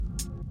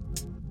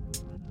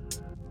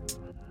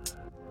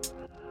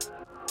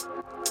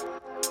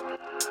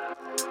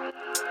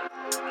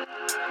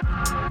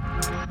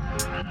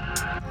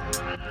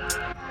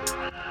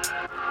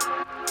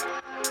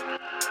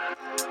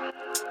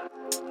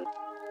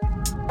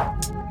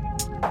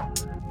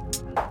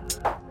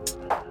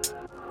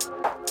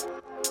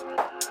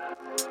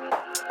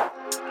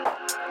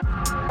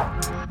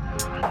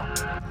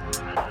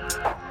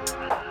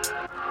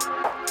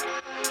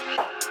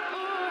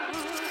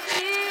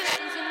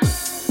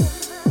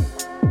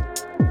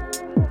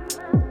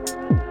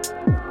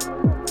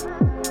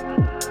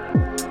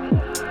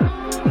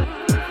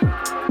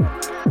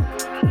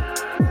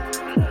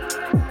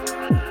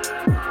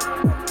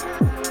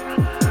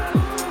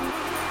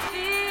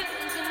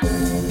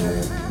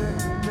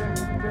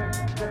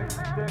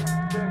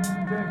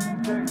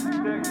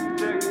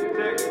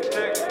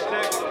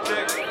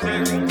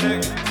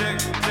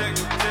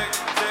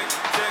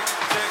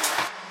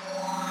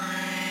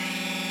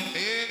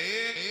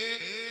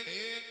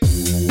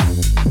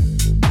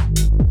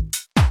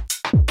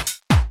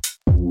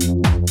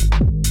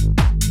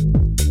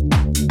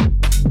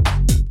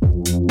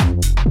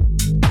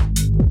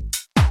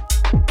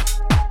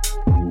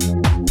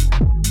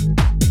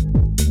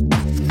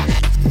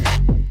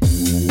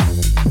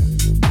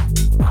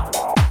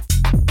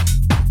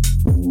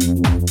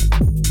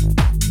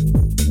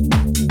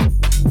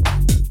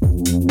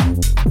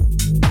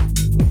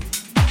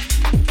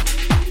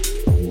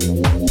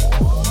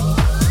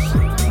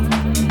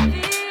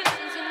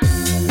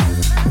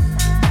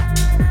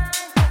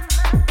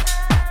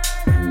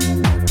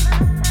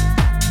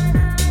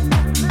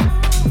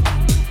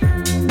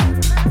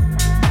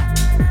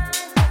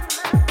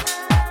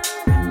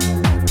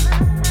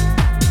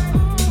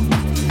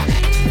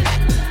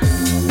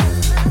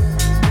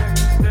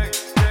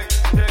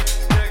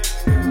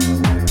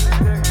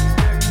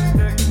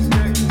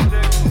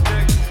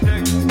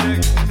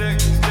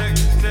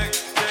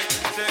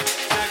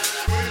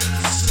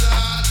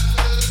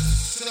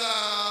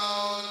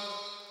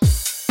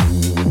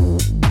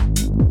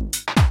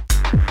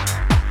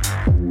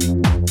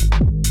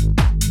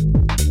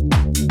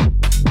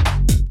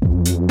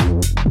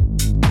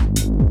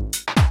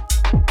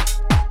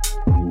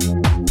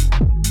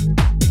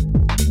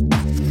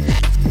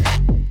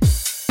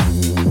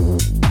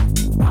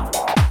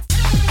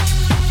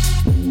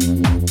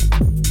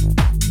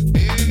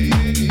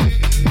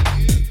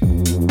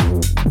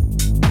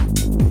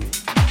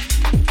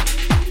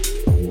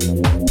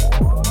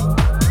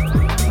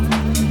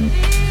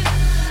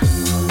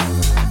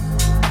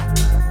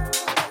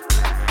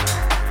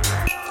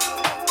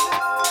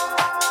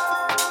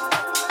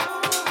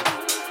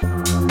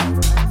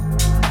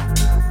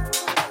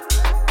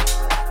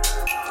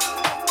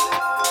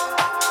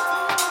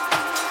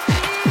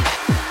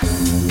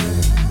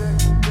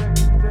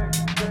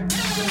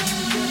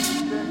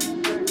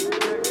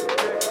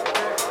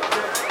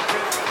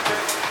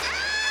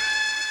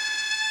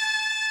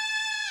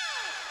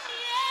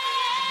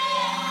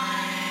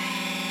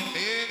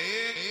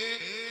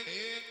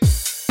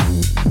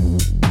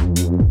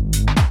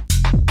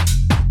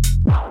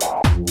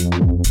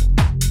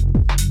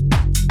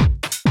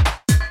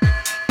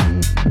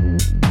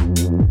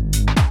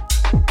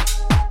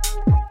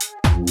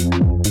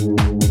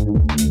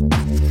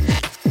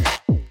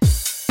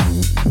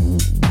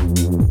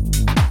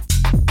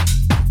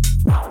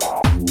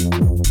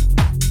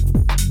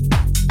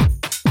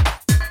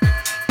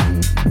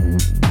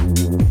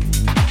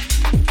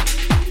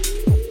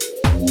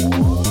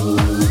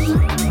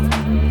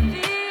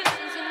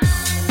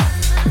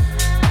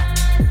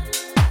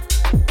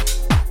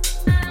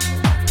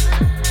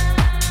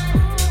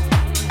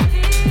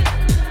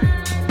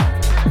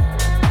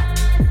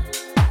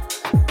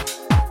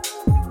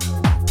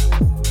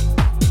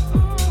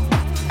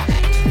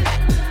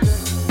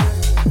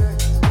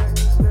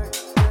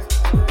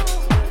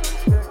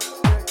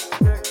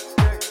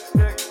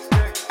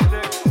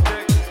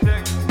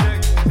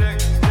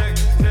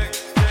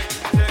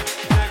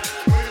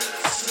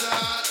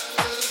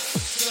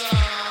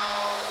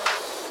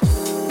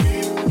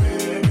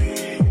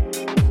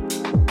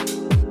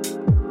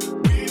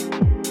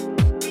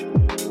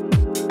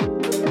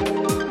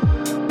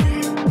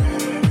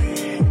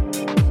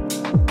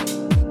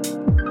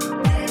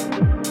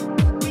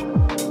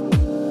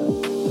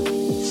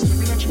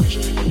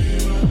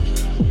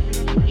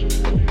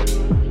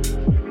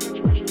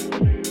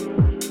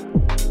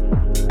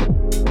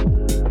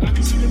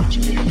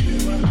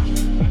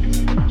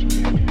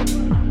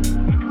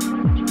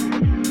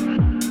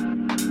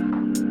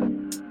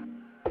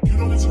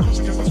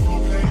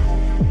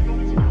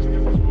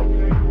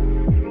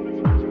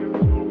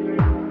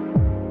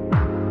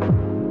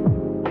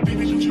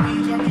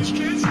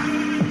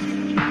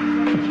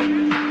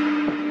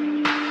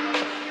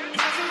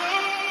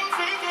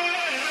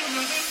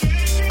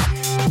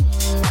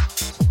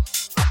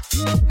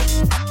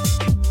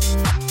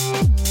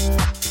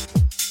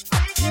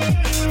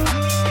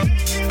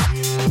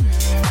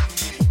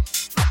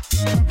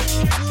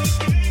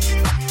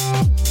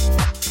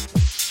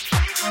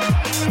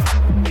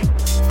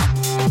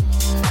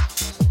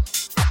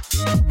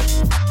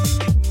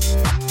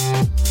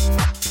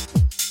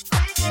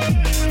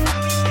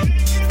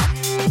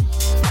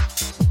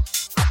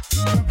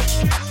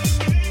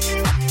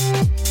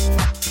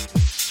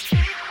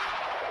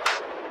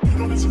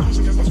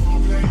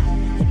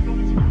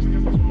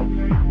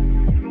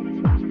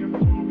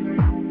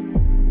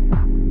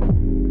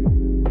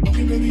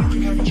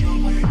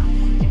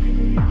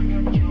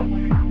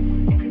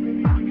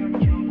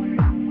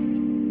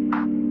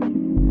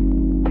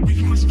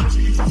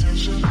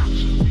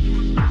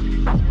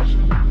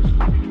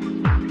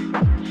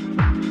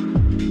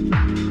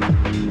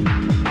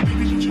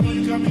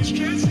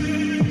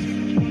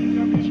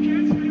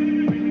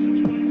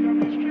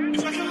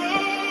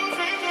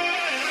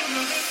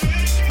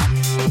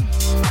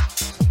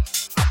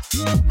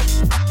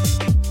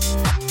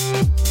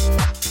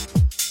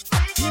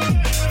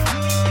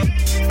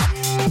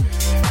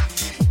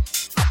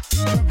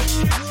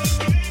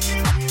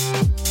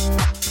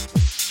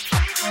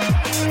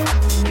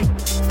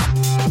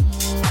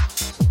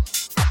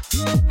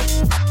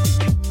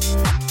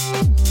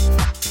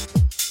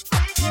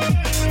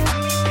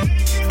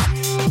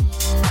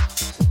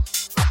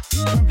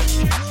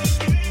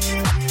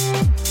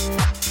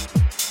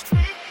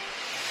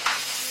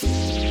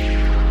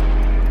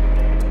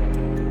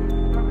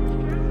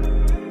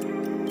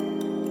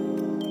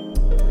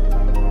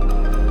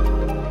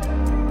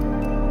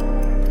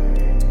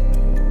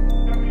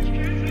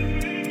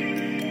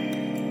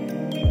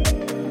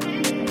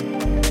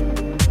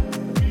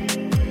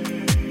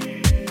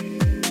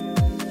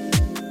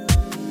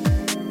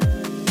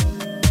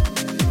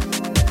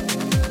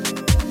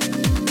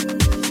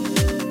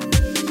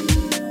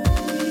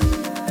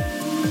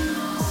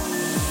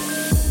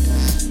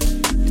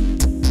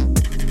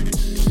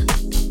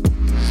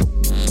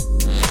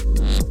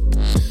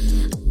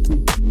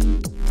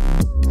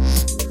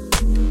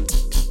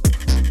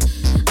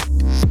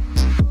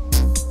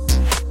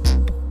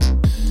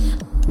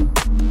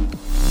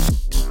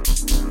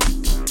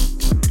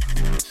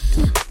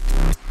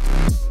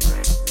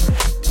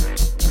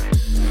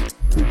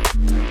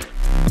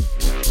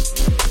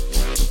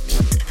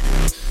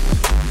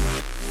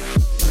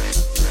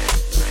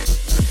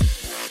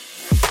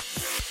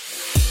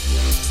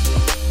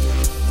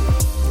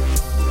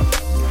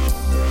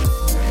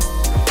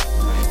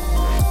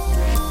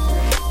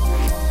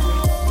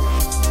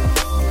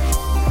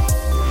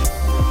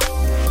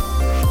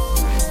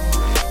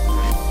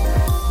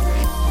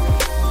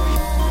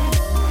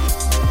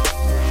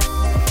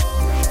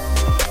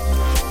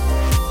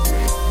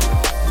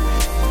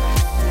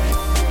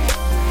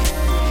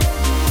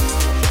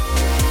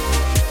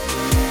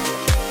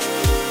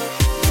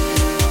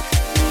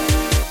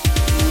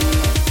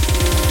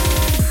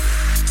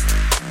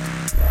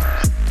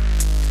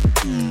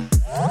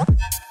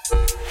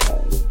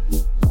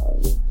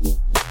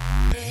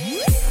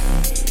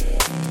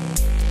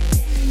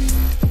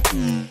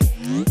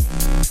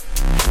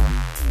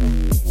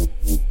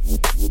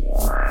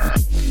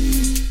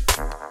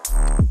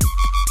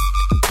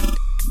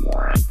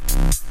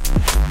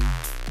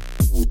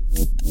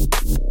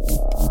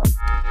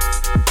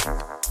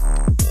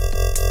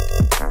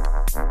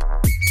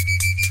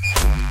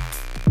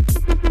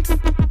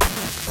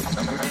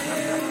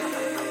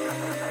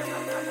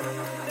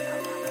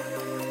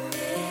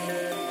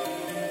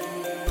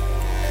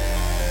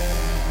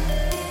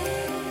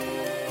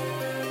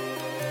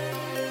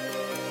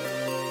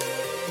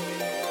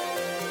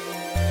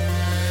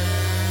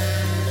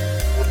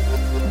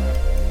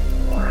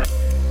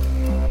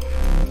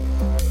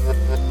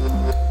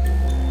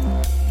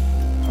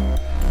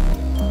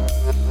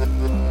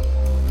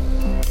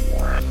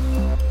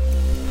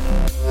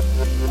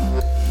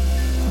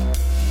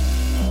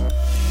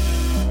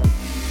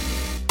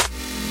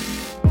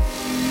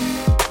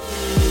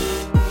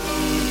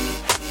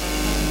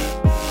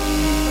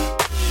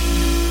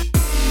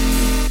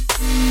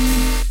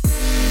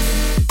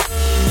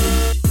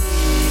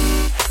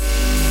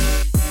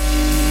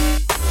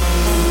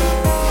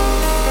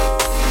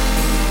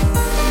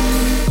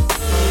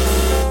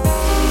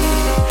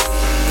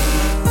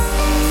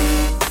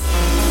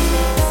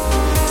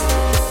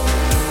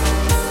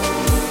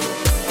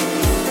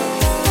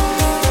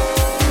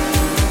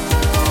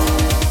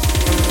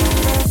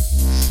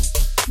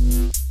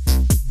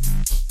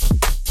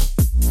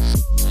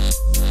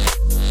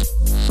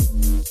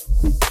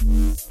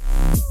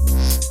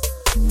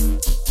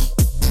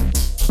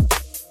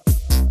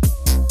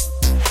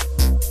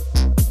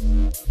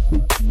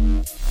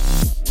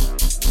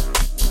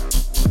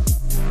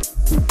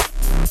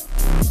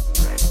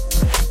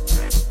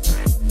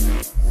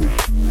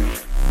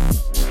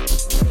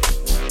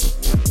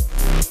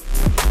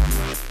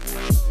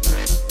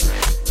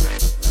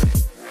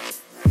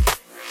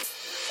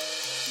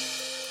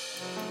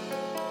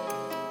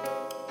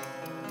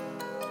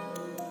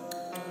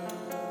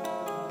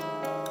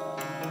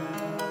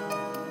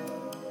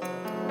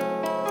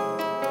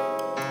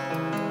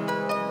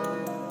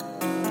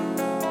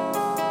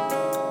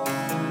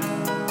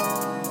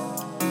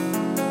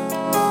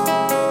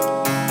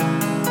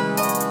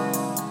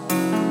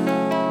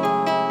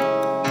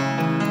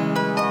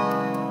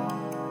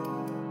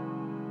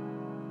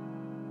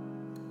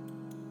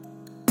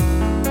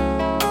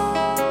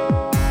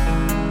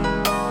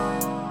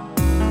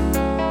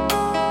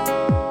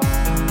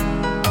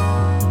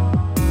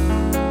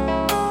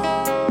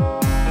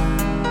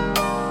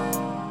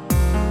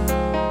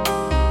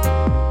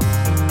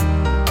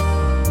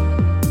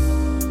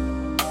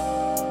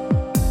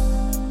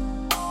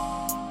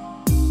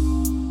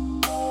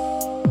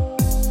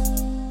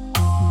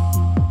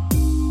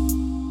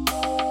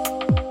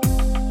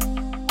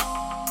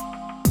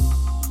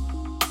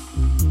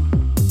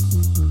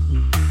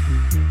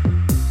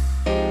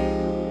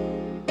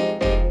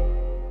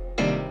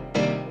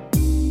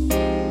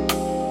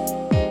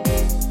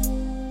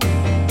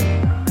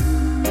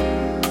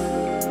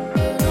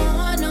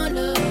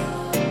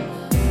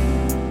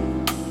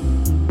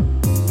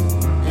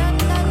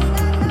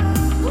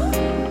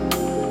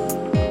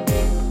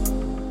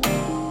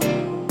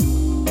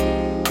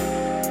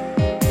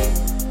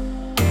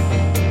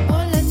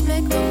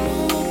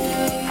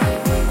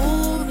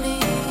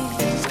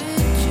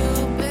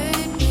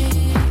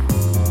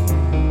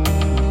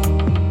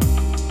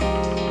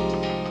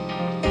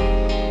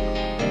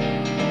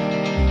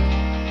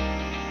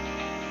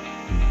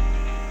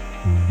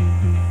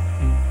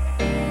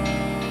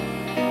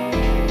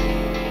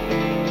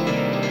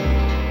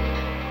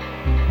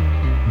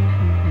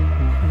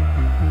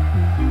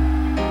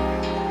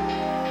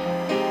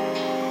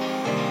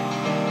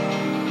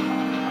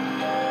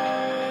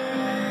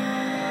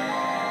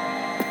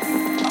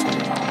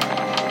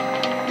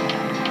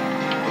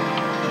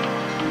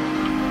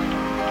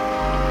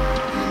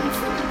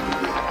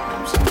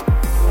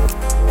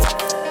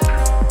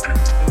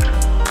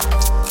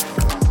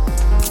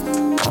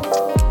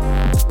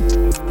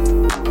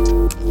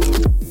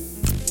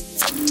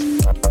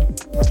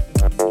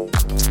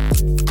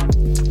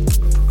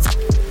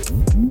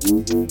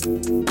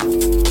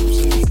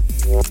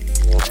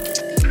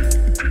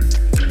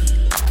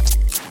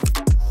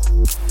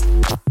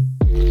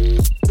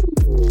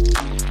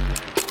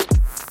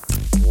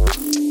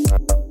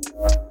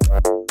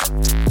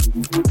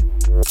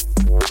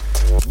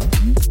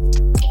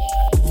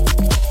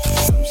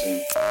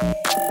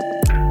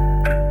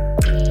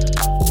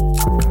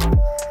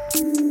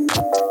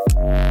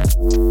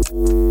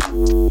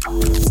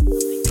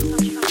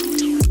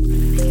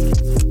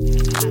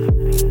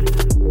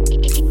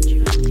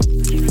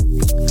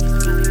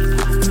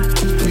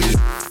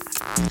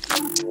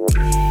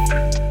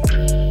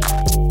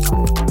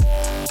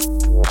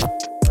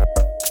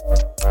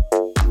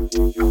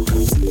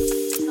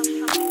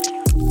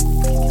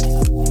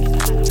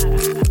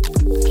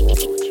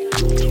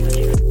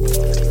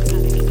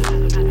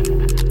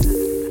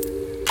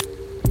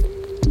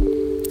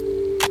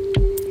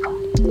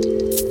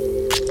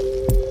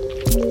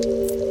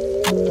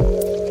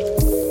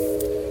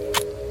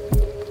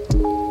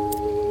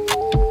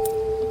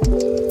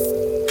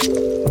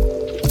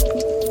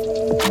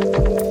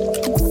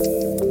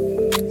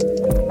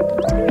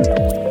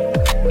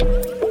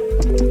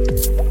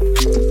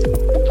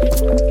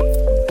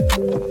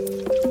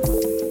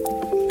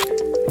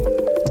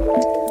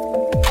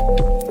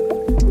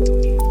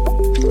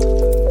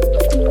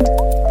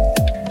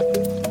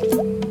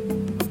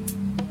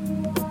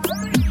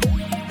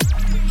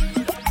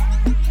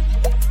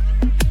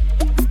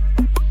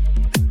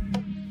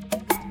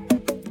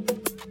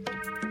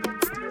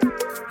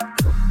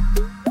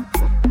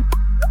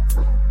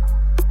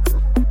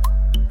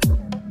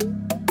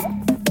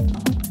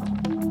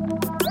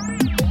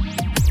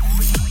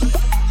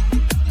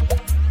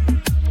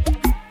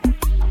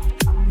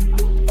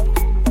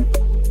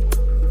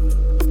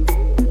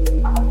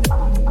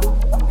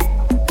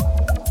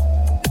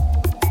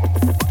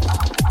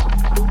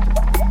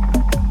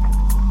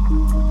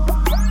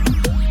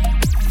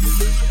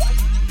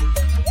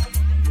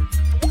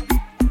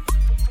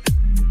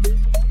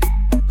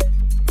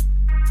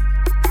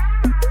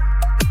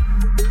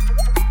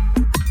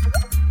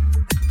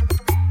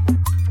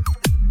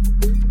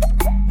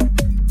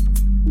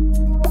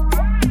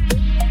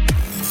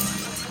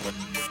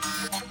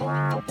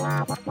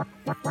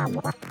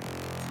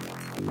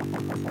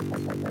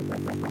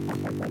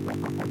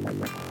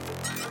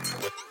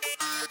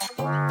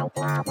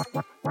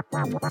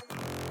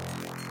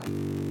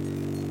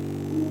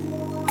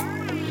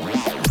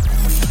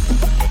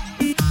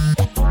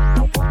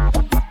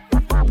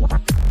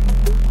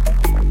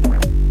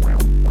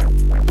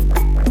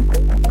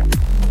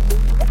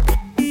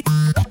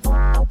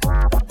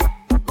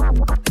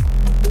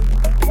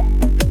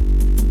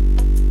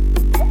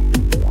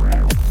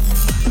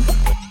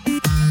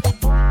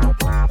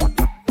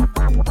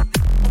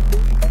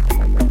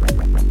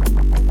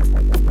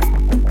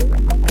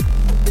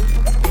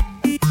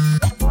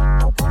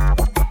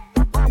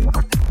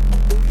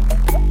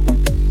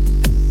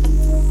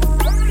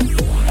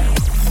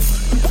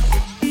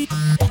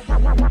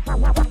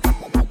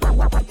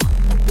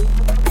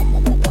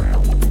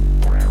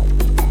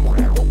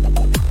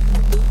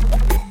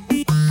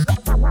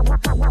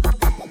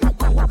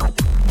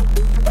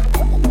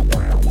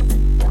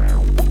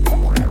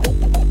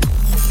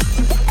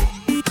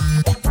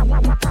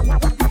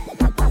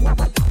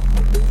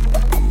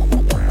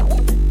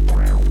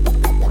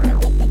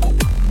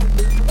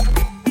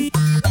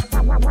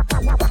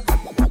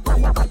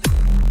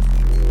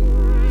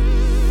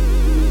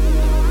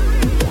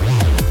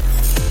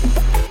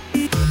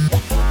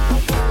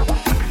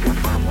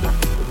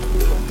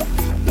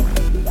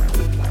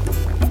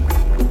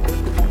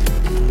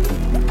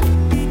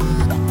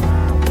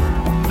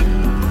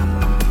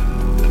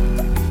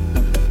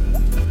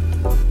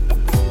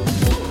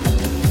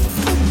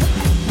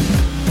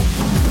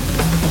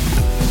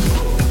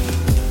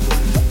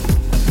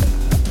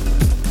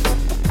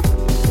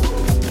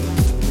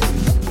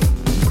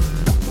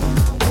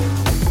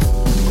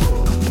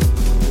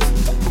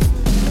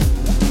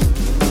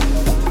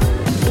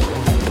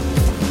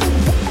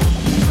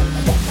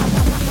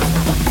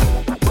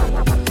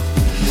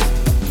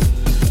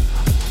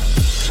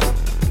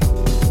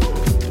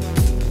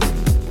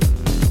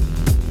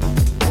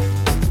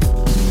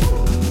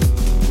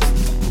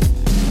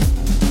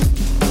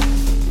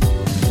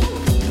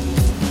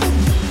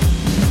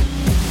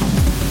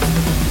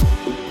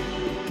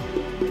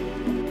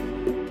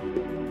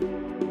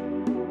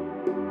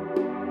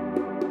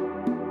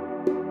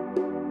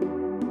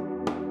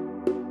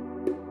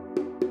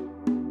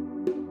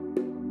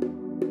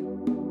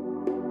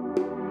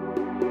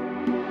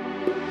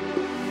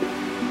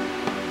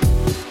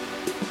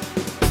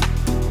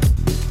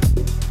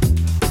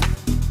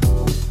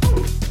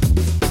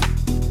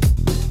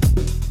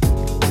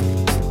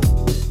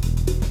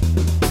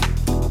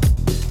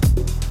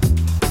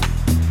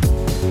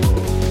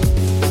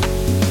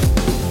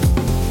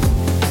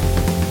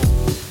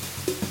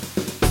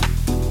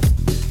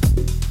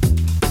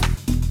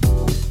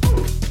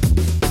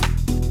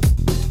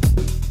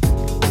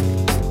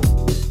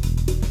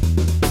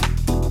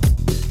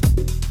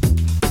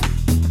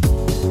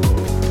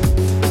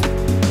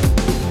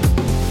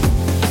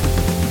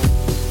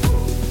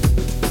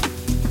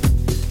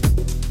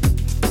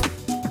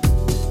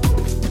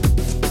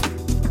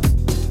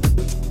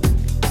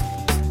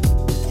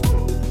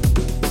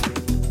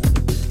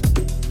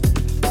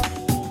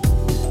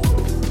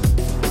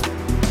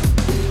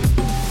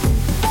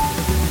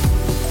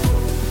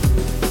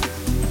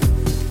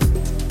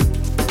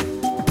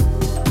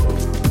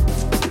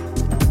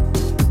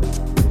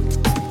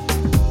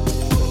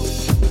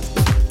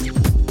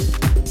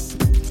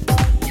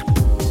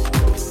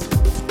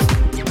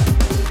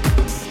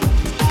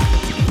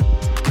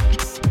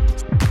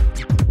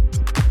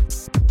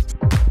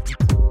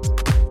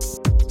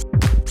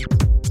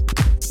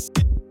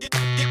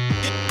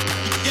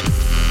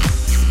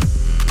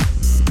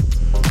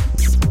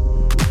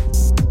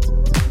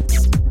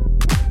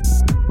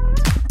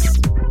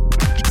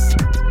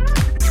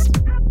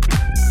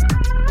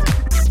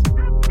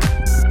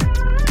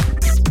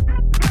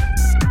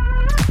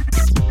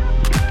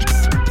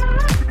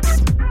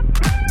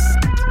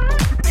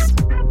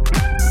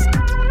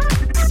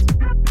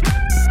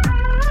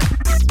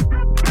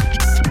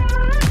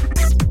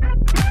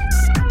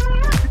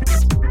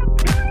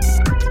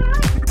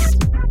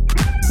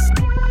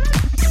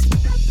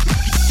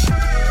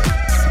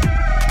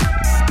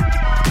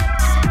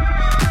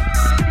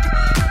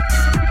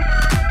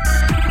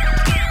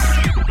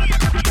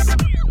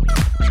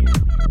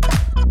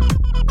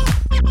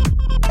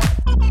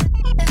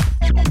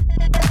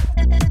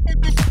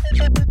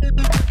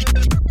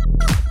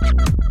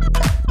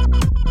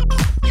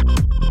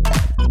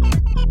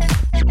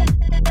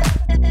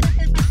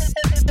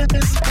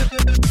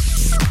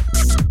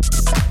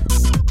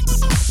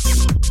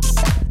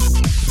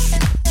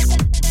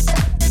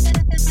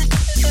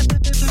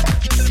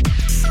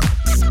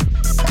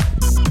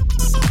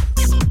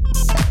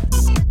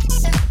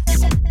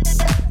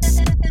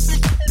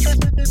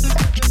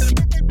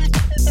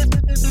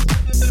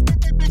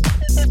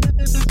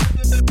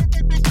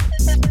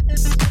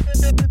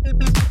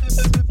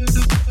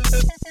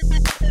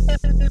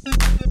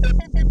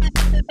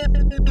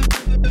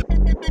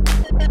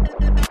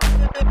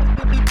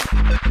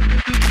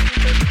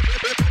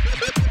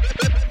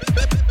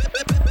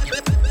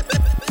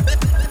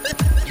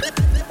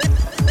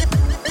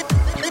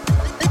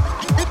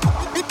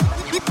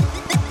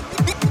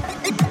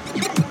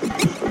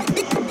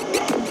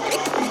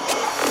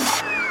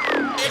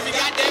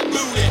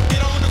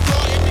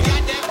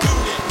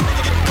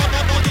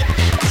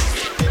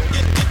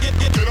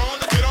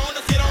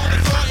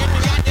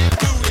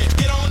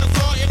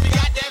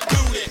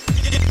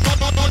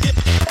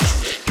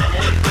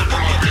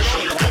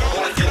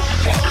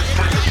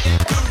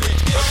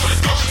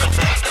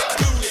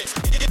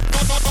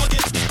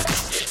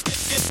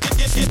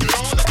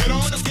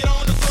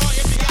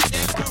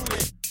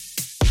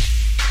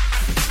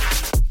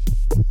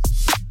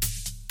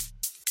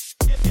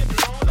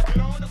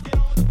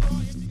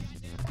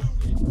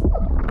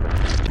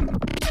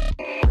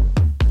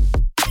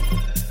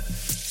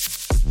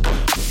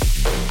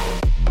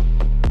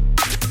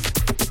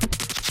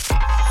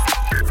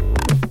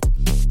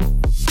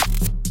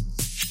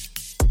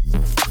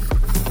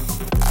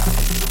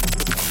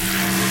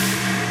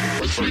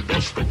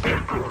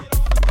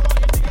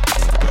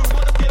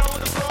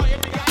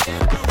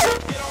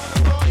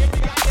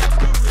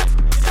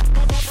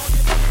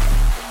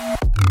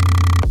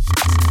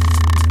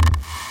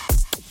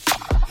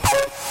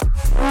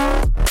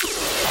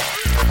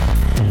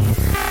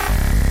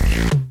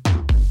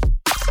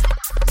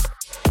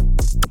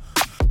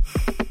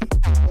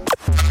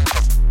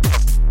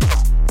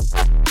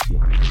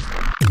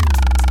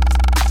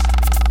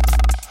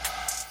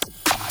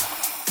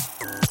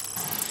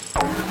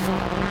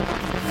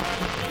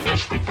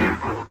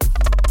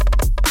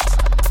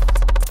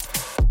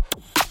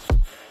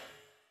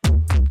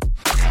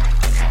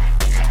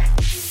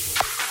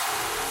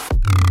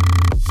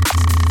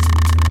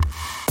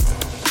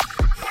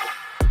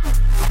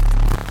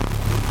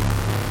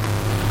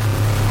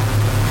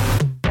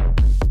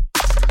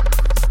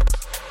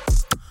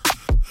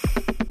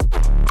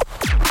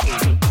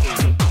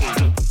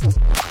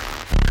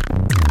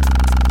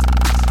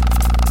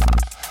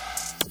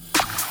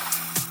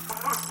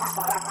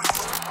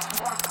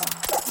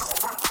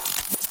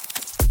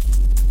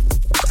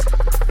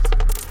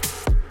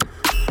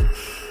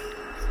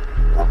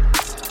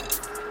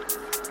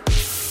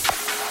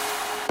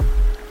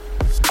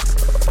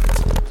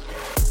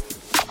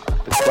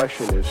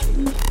question is,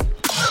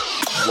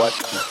 what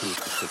continues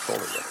to control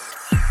it?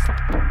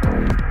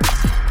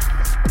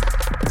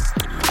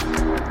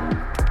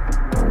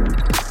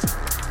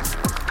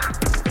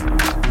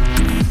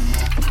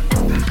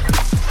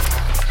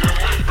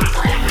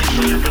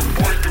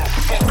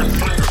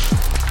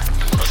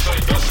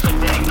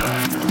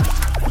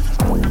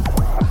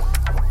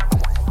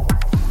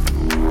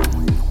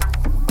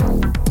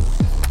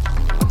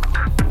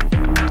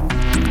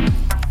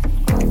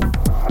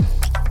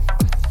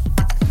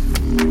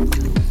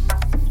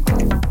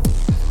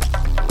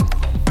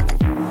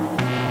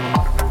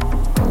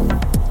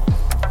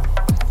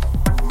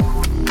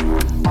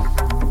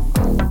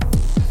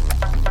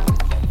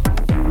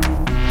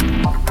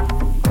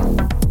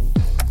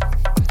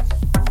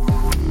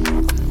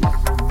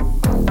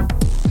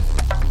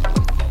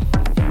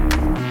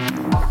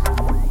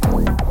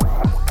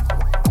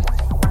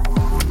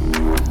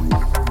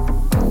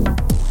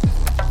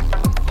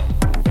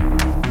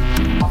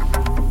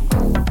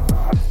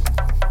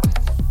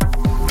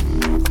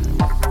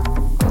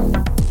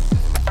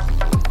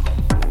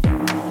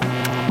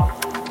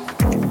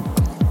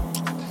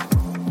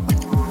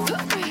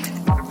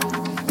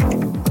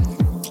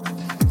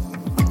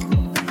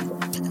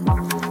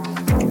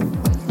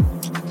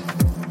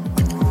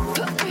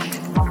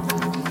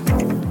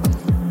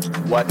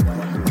 What continues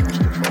to control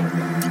it?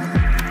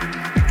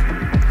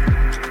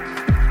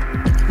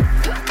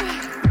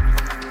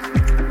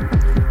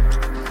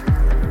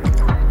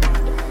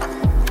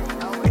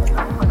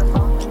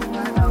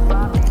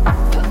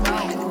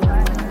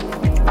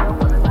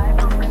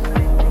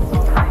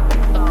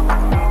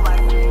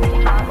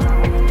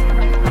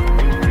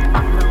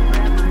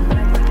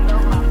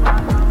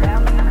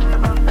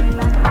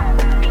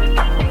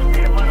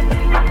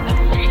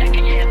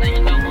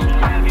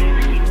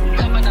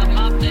 Coming up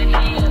off the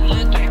hill,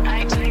 looking,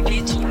 I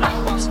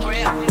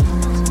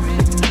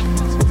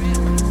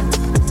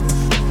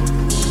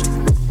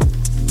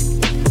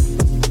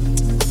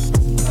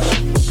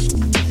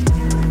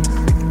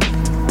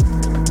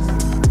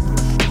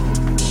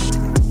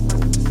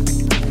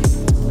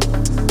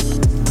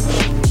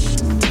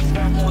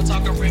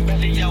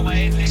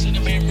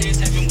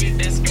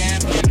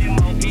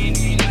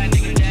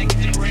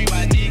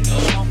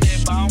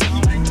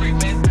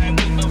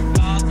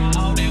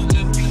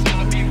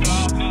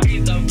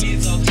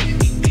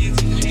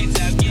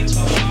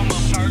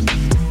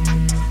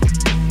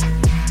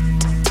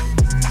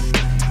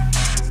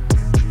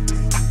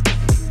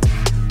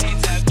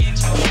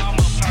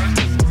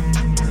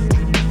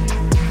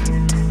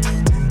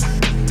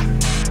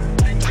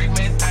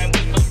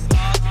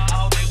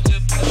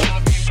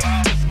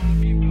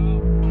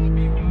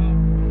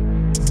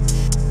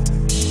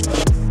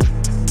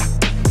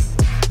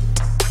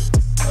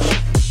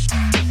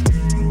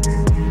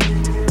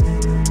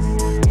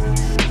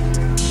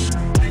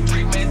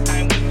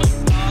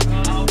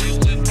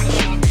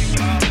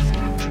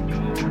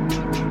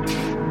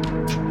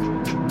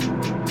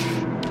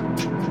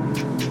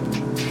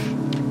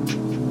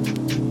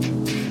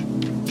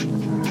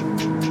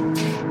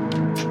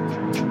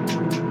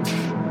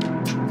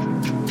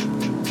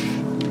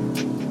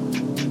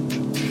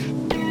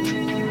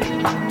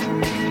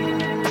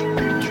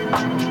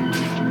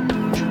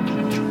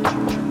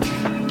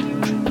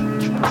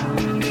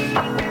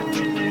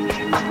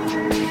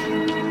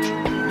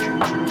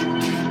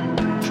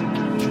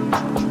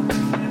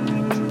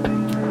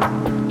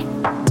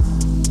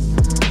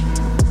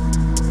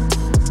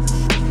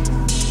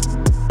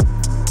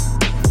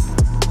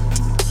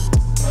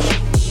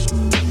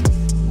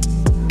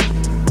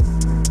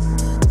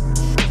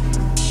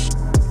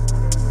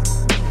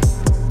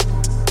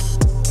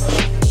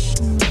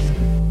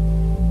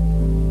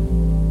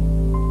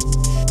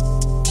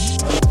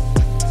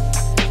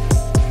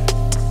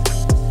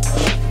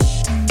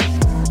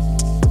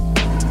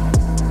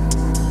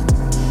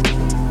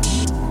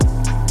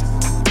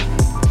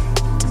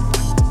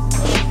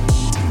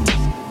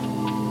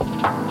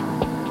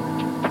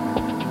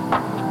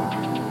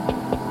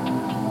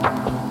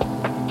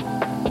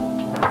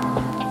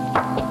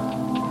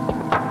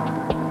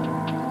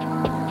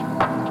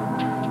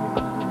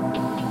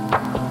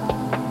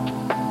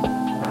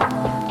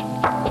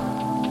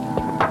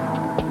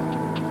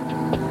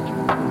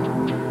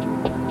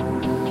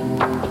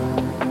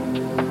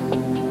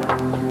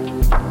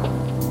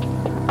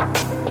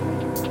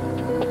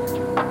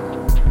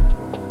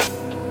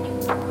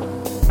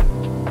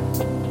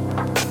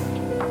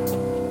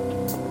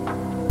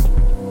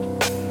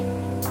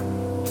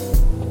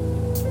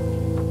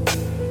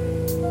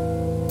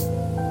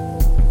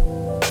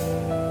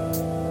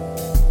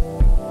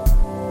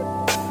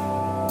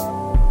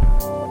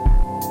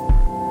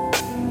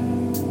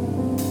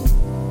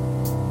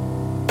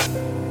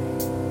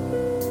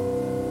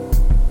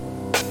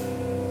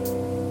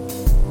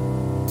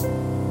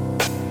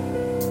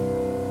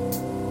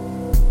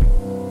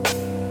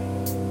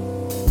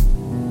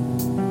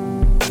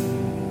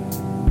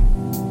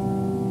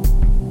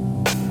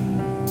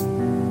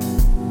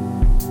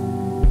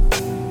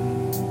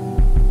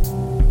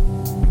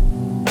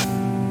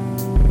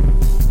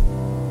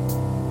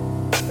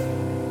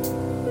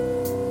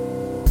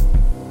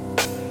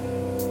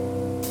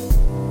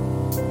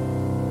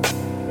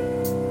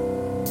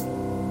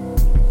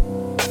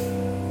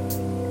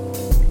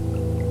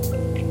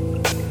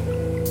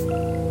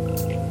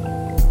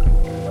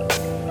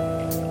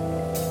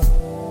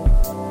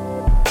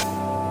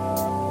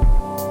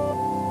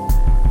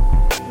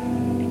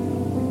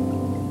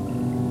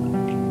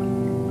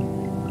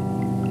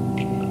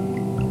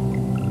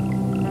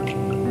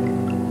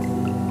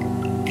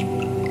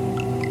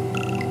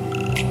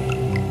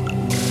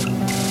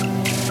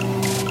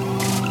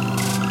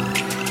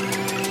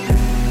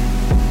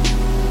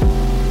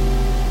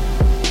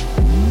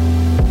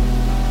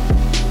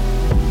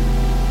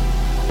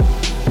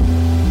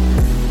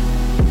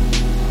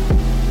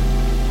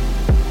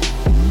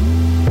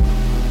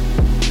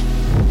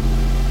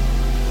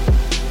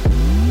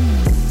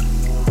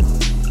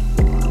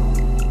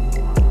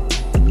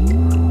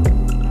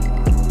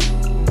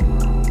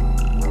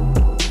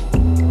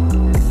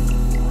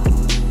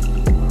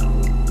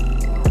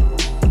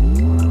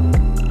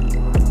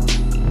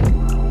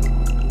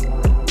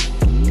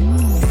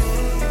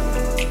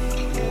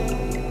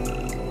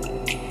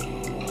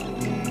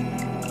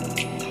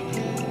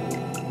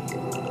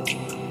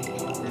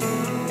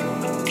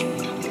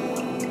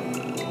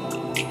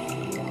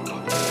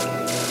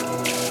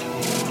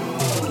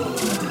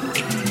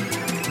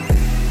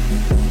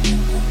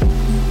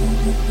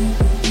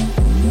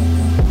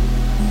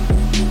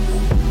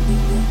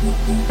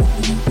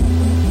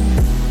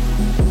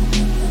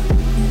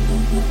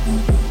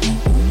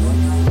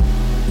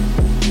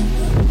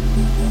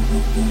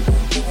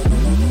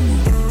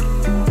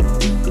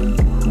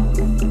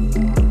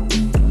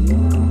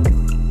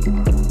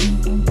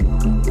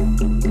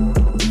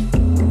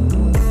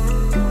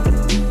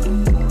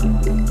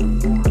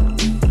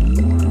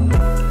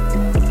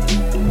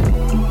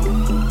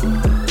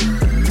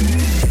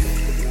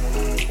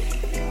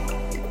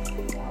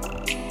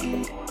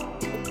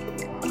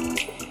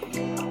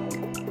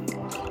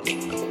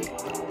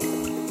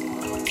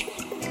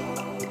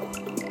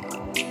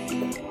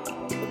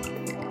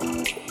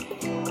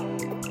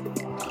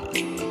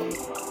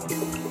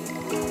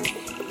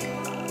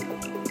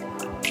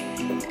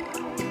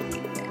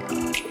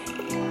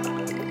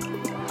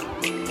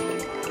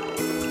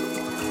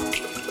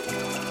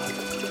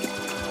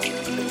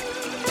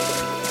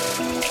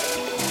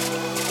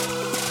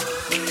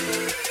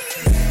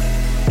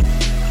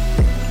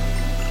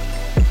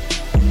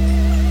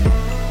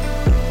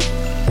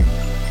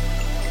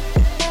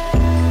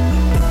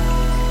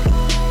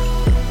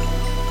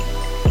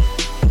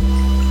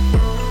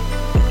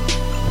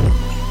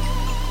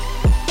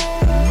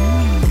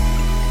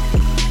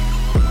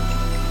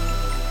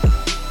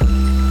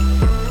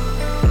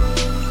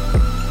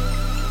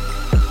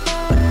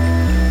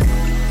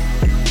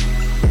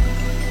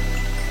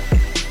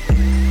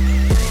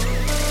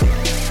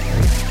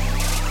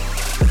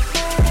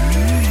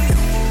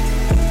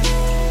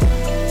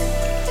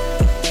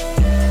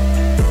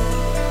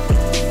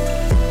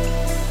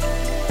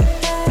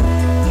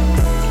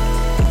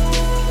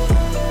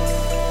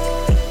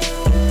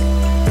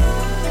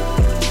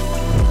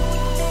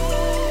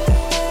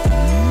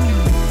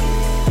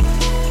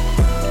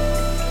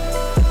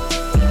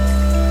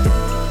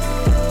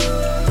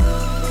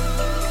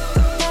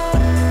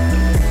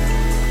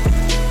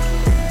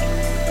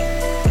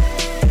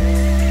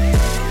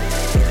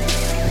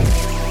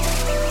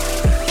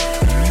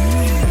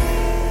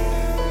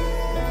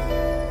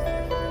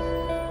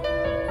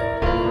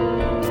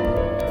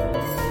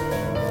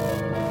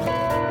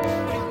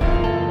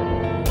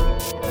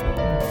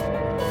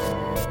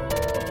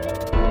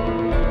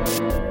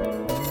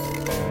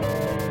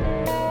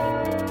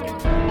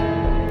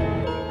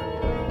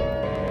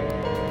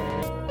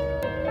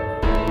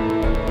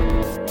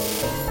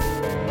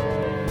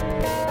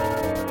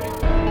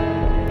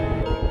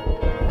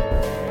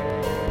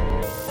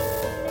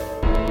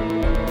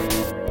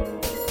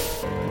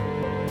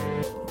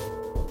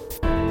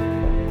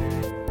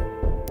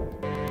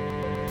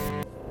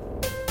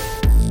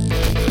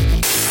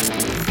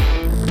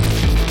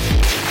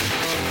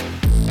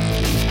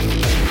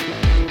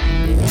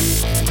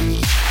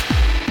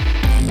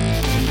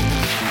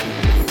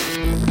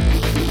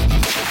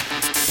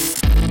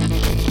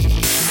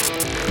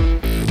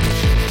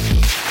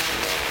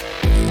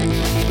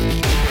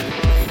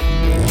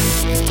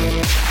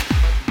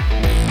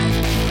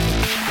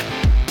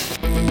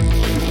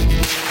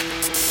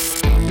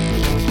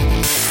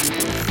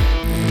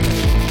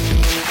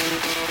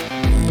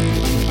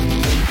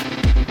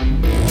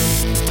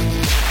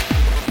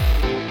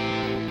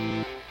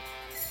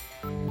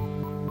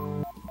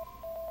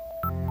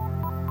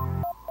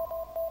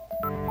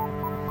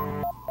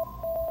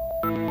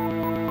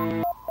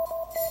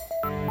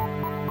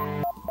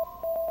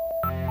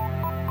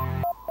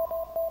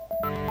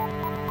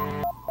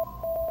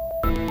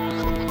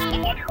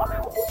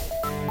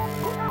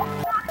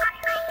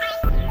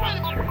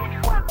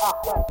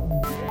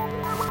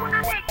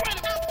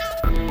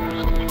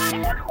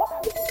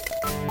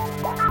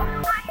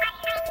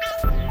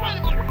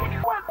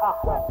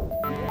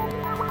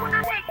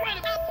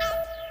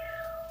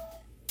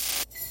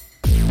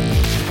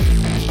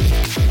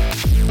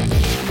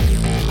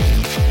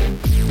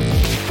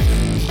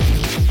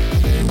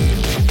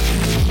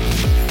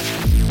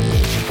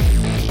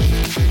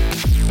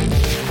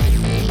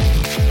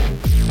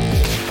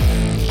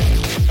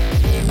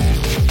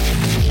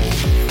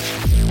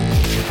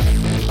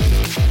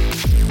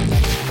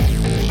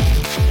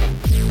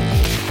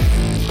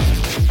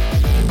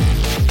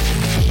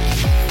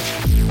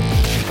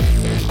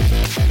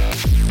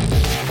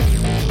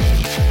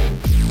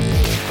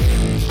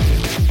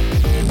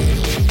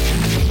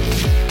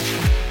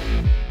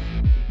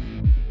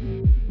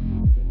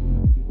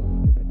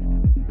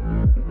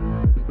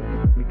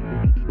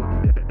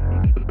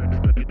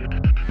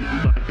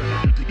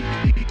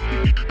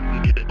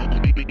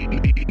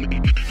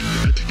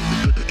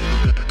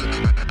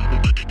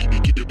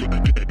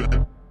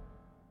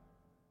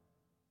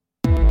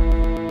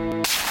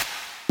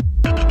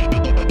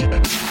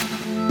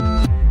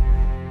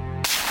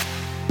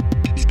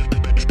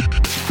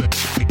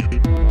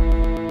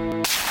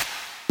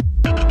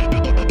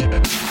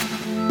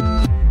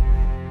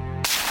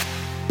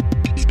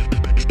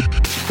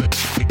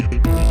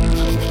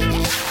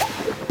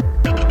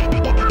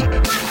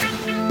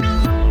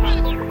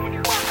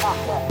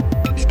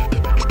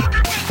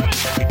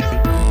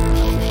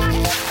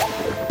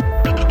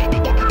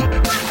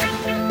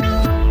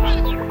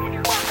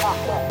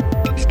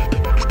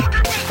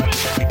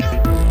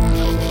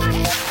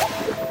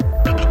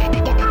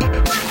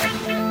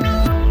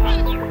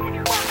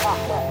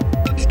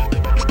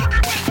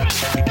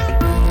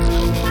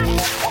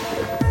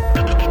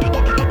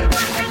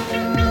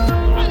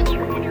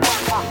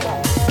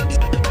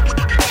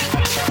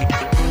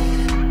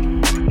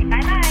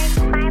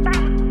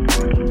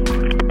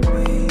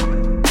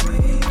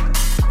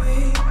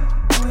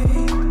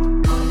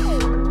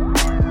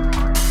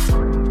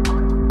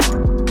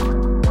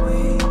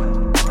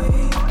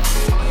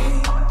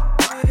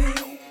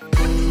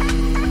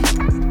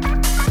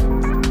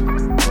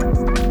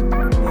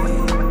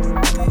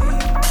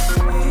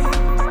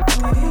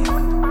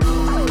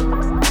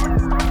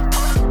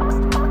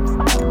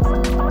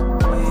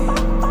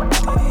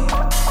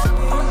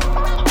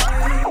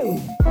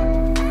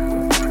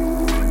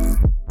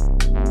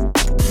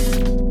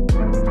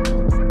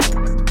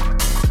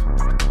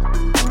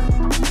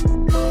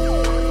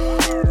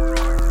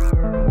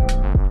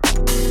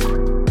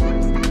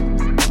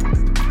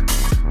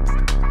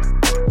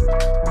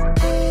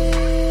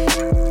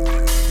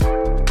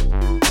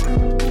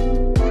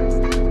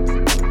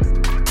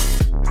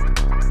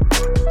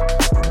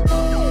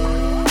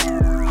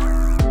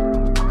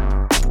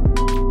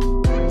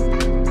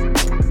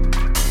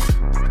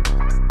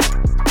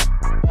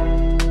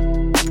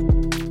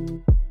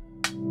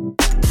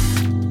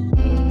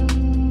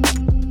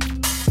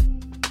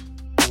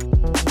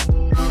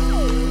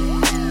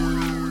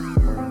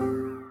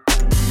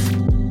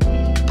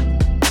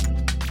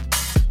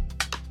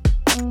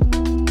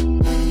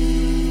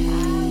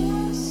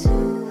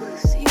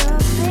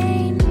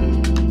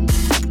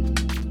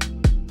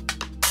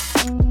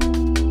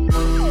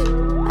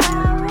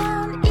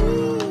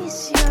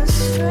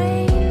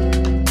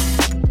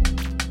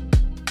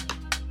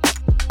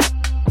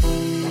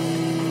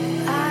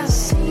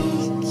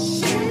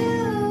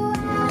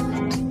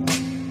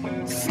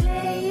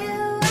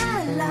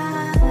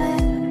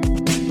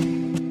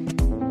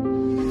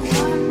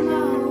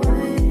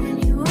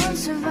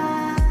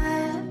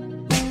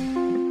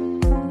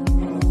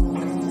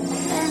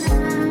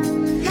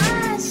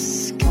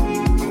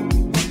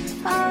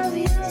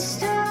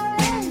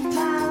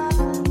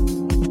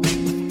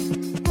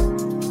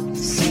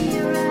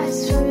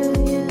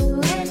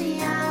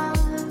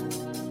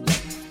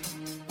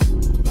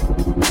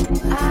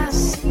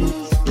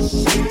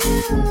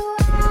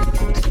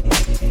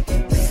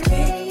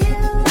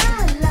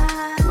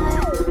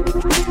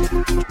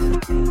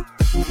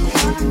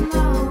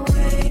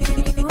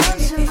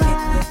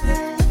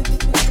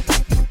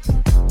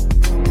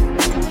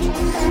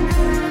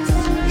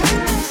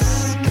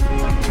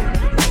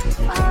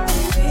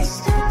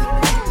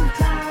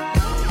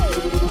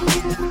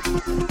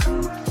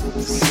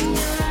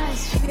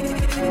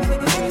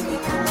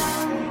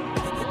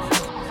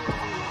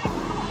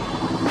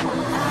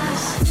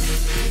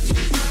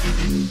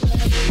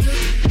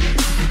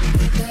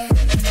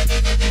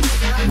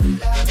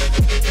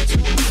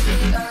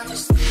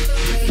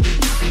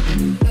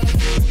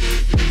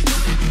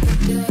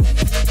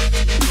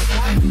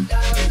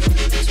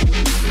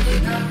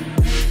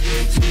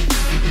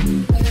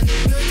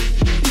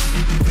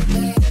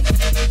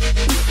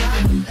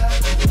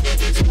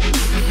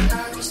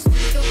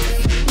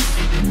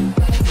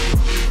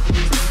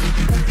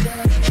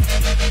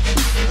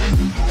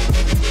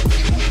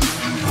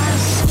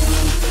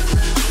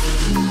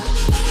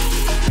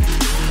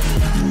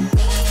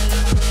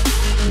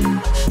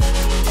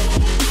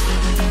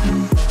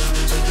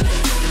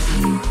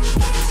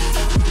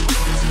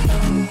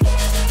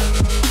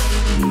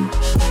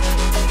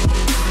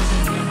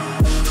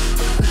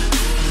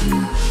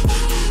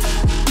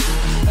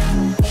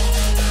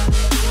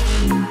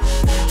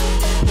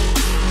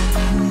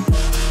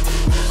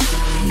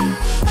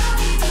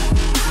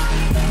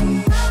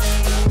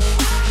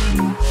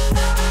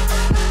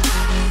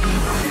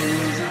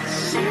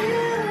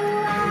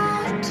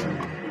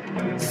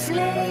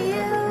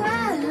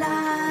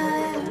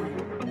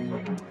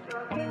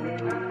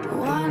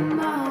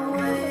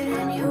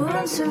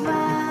won't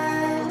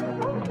survive.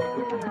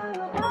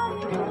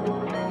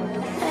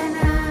 And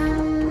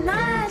I'm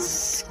not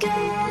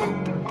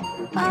scared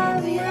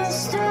of your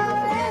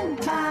stolen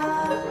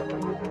power.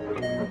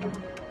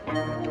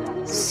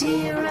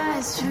 See it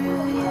rise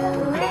through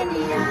you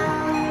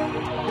anyhow.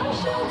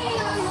 Show me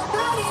how your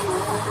body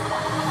moves.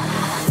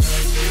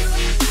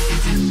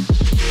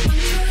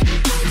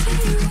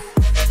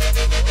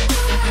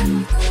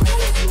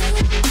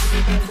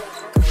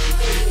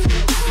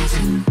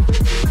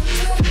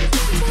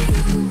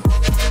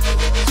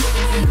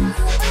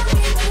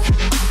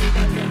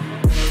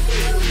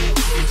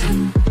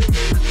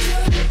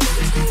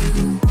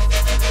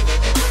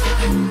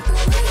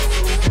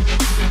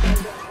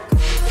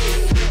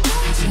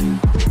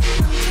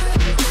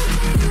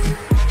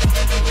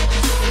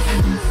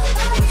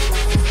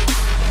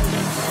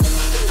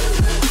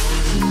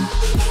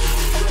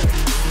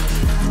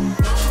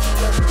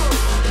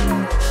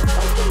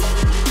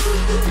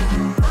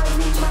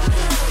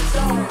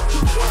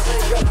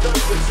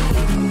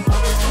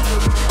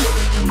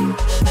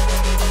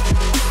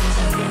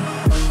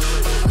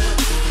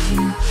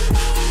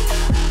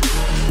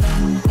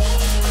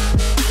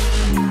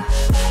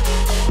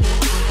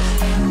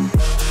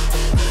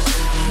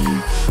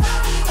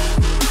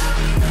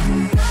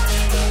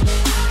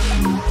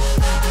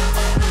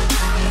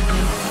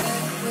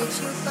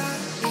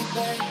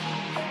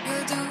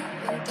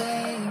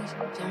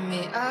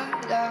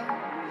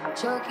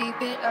 So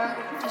keep it up,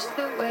 just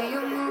the way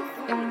you move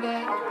and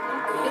babe.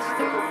 It's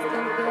through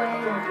the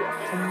game.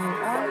 Tell me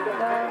I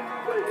love,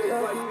 so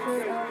keep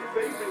it up.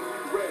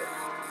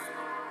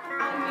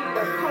 I need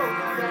a coat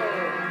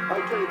man. I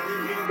can't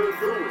even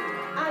do it.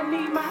 I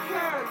need my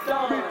hair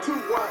done. Me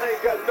too, I ain't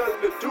got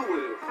nothing to do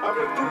with it. I've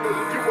been doing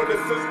it, you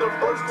it since the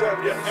first time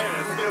you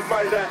asked. You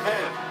might have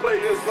had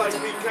players like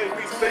me can't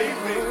be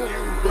saving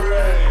you,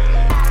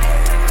 bruh.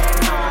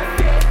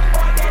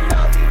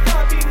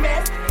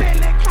 Mess.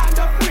 Feeling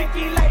kinda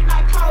freaky late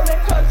night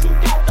calling cause you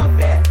got the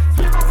best.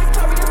 Slip on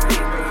Victoria's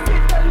Secret,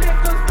 hit the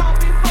liquor store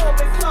before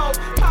we close.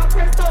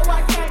 Compress so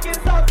I can't get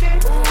something.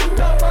 You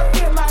never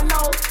feel my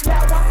nose.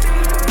 Now I'm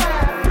feeling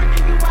fine.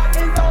 Freaking you out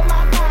is on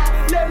my mind.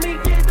 Let me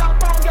get up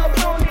on your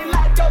pony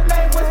like your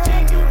name was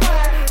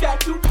genuine. Got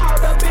you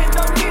caught up in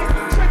the mist.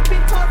 Trick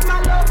because my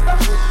love the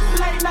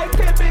late night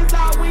tipping's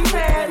all we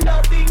had.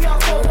 Nothing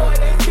else for more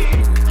than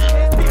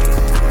this.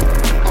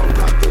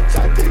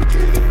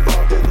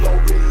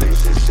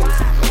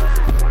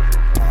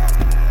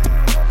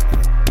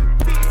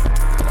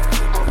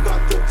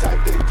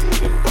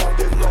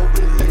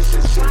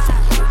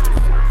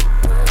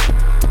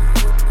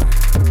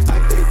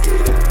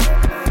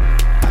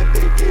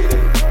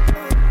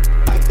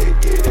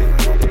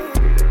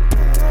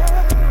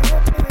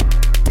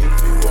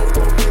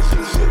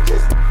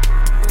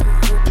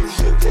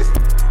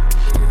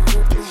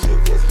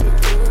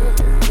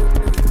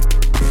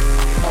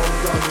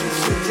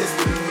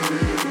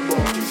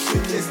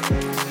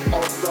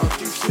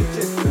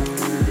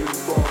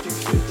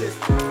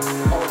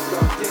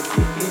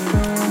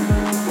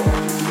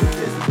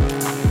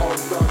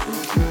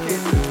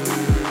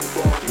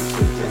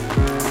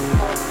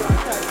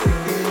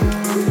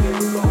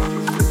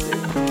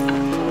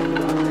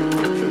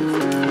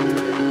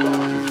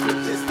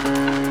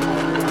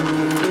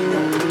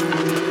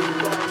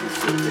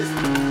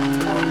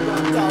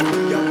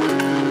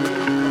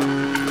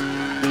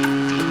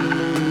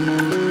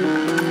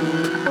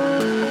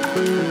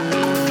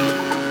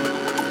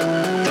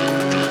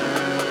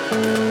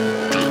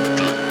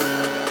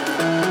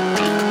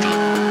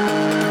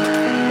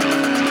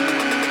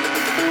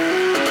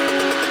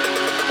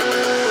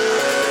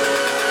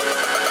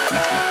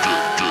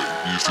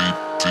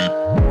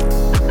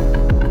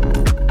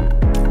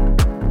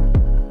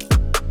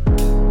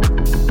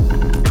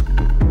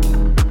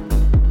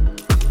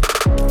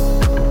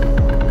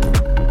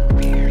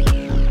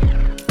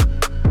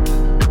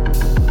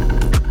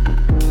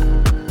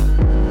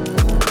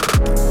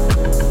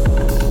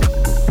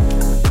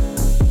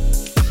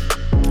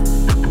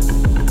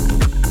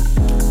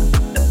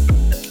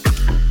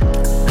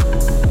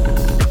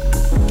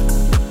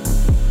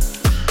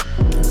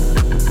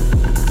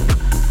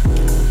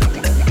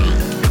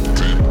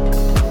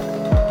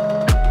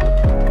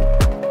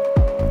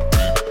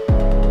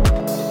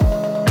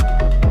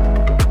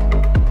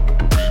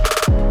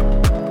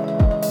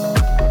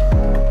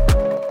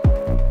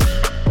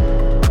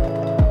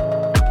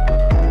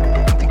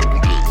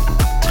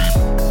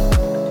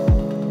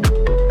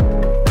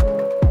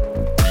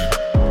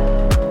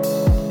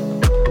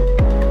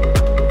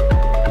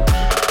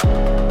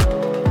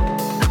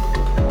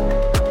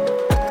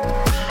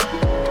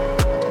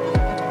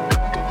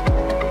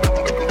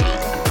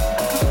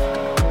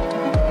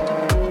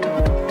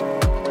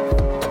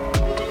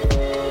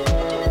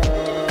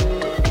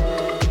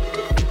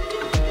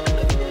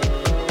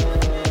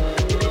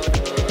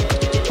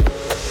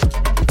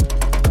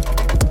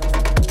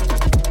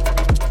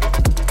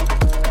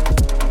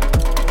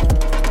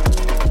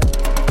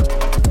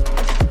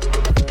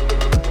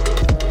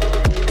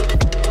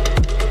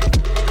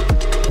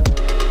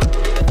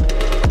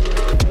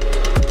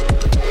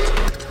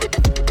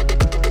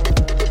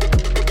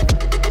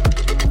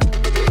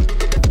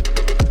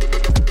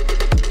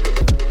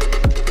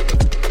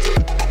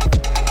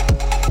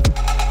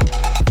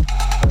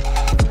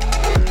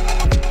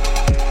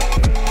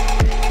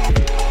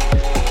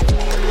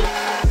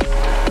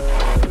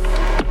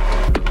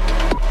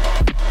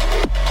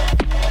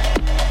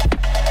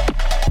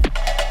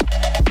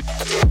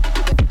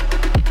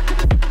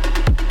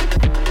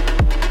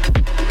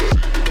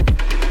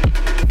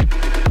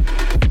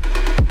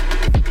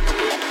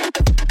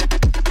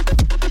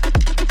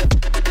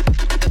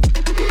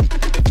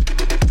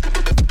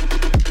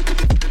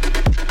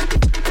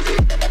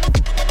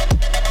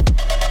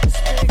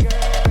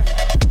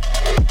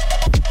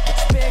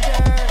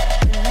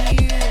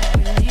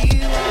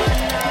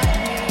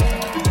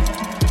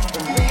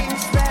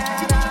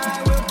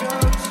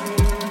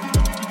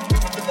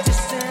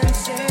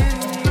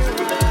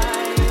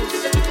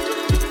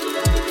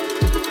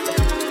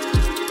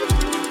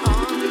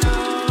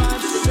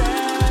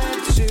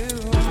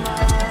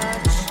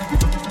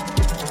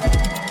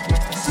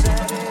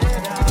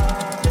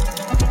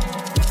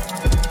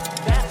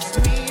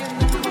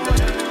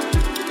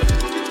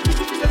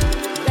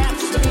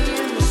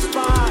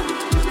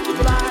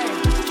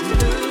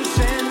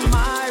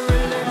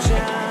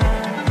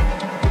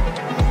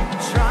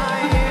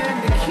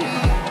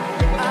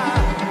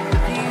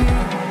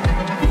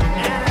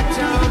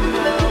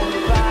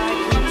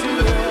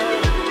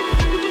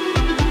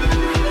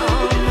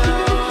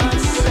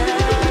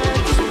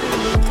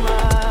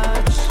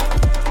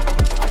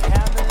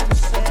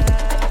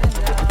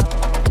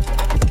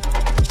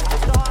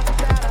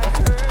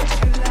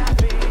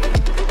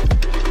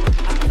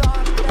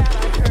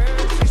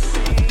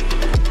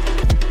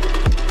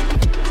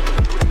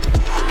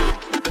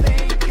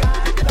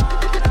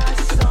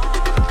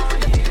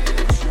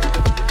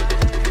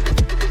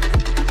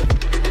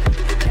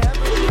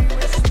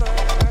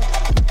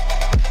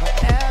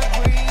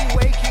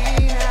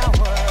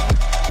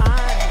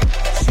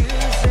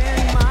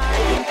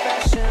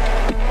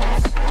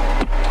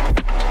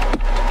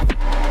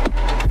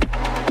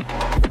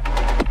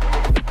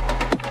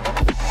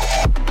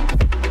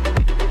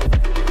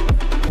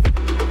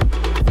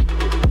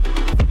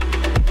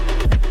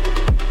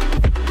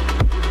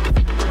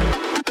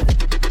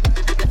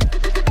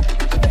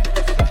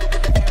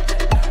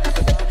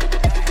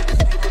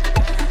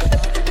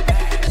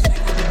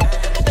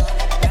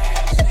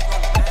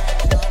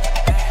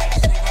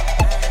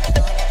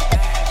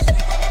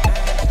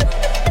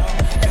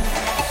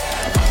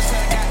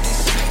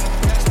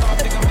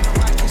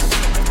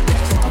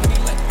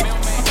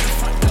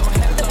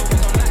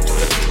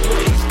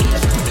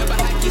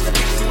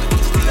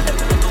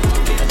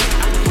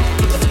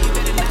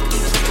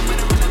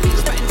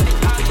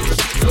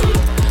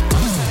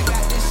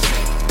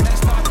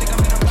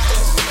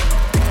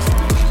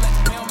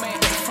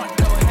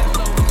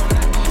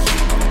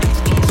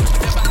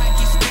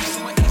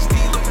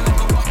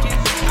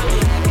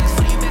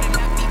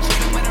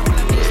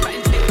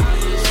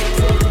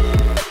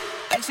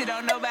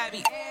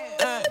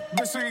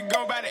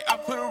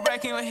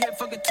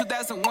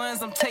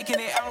 2001s, I'm taking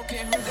it, I don't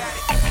care who got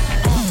it.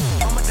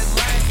 I'm at the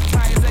lines,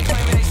 tires, they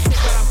claiming they sick,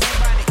 but I'm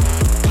move on it.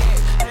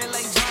 Yeah, they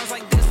like Jones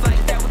like this,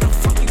 like that, what the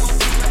fuck you gon'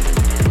 do about it?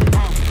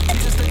 You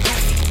just a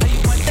goofy, know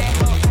you want that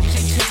hoe, I'm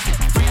just choosing.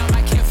 Free all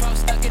my kinfolk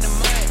stuck in the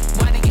mud,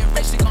 wanna get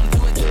rich, they gon'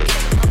 do it too.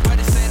 My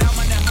brother said I'm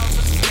on that hoe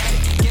for the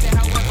static, get it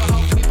however,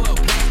 whole people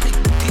are plastic.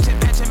 DJ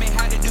Patch me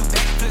how to do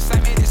backflips, I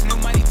made this new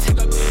money,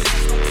 take up the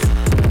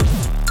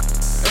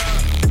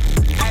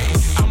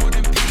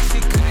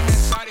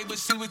but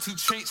she with 2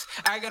 treats.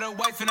 I got a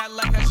wife and I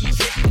like how she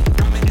treat me.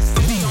 I'm in the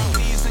city on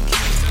P's and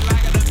Q's, so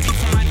I got a beat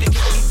for my nigga.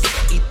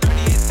 Eat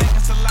 38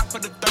 seconds a lot for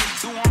the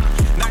 32 on her.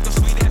 Knock a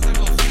sweet ass, I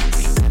go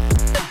 50.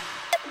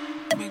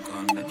 We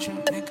gon' let you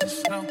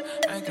niggas know.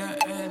 I got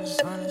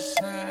ass on the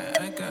side.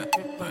 I got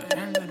people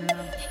in the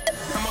night.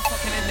 I'm a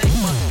fucking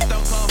enigma.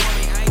 Don't call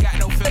money, I ain't got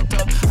no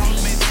filter. All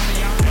the men tell me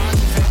I'm not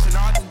confession.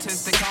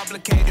 Authentic,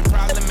 complicated,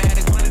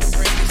 problematic. One of the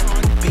greatest on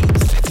the beat.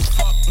 Sick as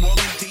fuck,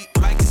 rolling deep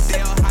like a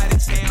Dale. Hot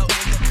as hell.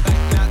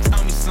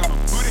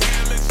 Who the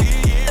hell is he?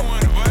 He ain't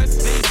one of us.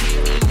 They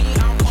can't be me,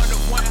 I'm one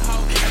of one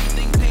hoe.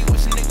 Everything paid,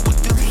 wish a nigga would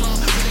do some.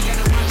 Really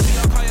gotta watch you,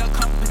 I'll call your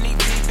company.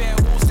 Big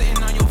bad wolf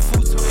sitting on your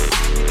futon.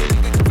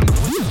 Nigga come do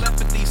what you left,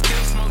 but these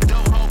still smoke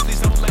dope. Ho, please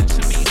don't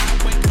lecture me. I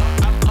wake up,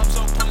 I'm up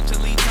so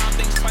punctually. Time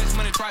thinks twice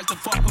when it tries to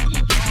fuck with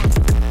me.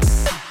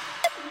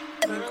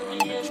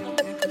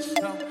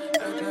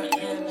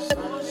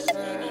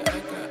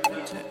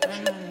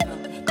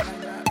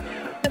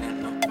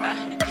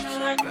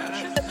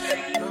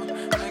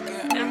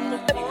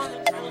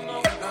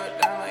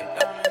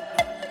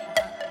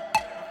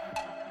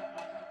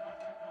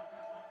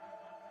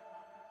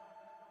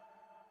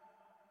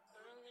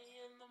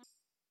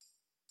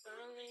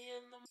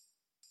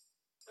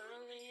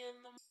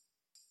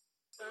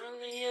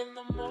 Early in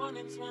the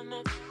mornings when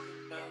I think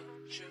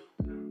about you,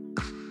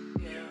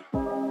 yeah.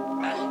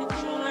 I hit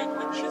you like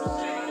what you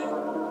say.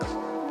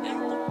 In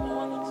the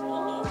mornings when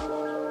I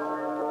wanna,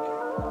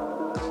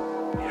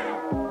 yeah.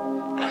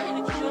 I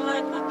hit you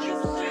like what you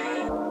say,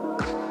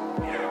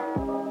 yeah.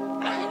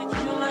 I hit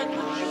you like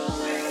what you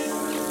say.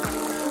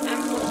 In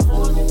the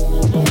mornings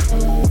when I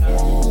think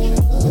about you,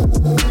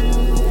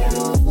 yeah.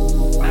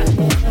 I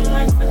hit you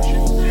like what you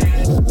say.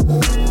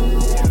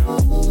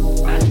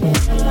 I hit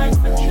you like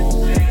what you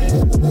say.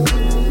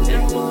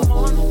 In the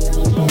morning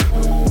till no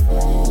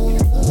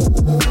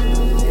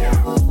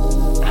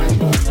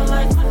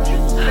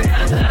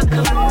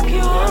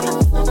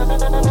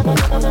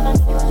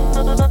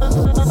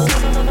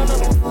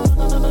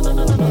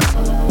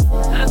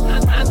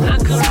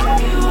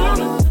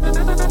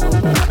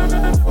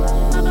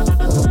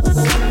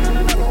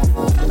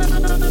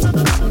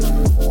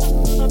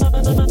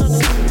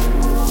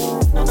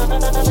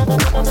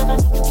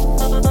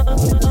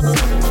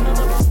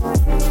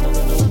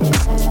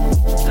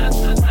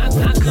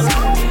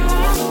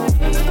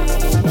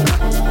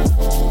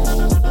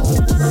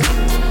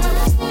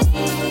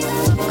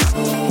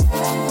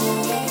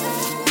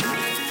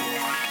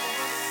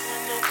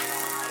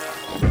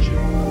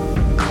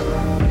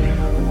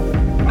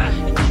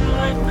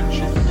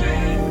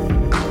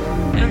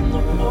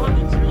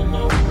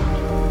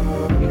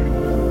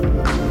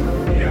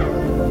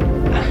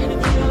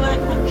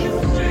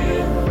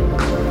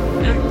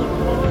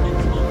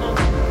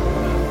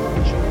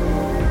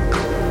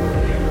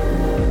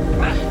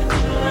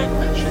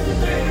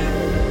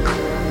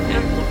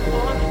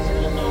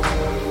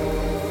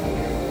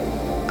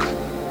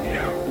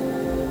yeah.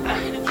 I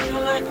hit you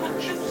like what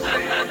you say.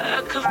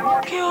 I can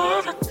walk you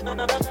on it. I can walk you on it.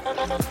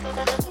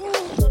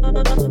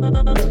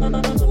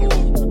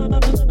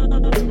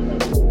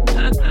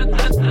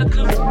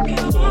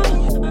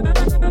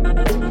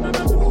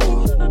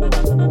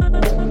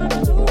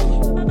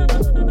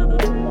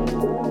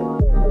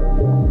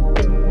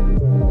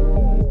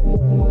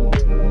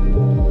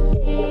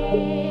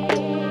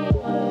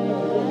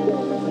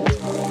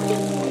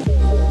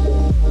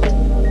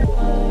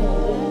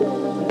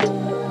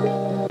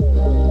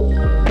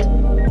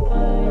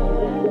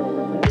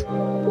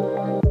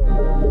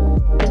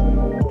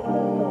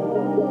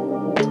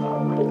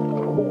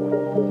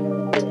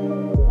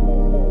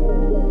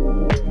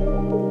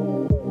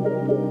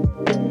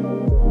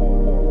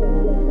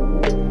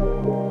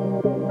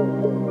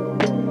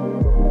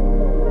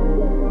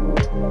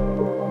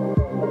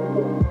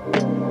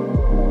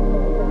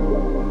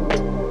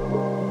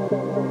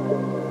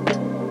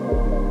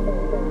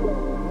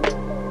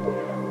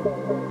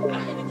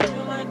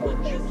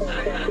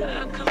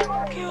 I can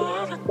walk you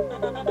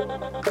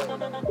over.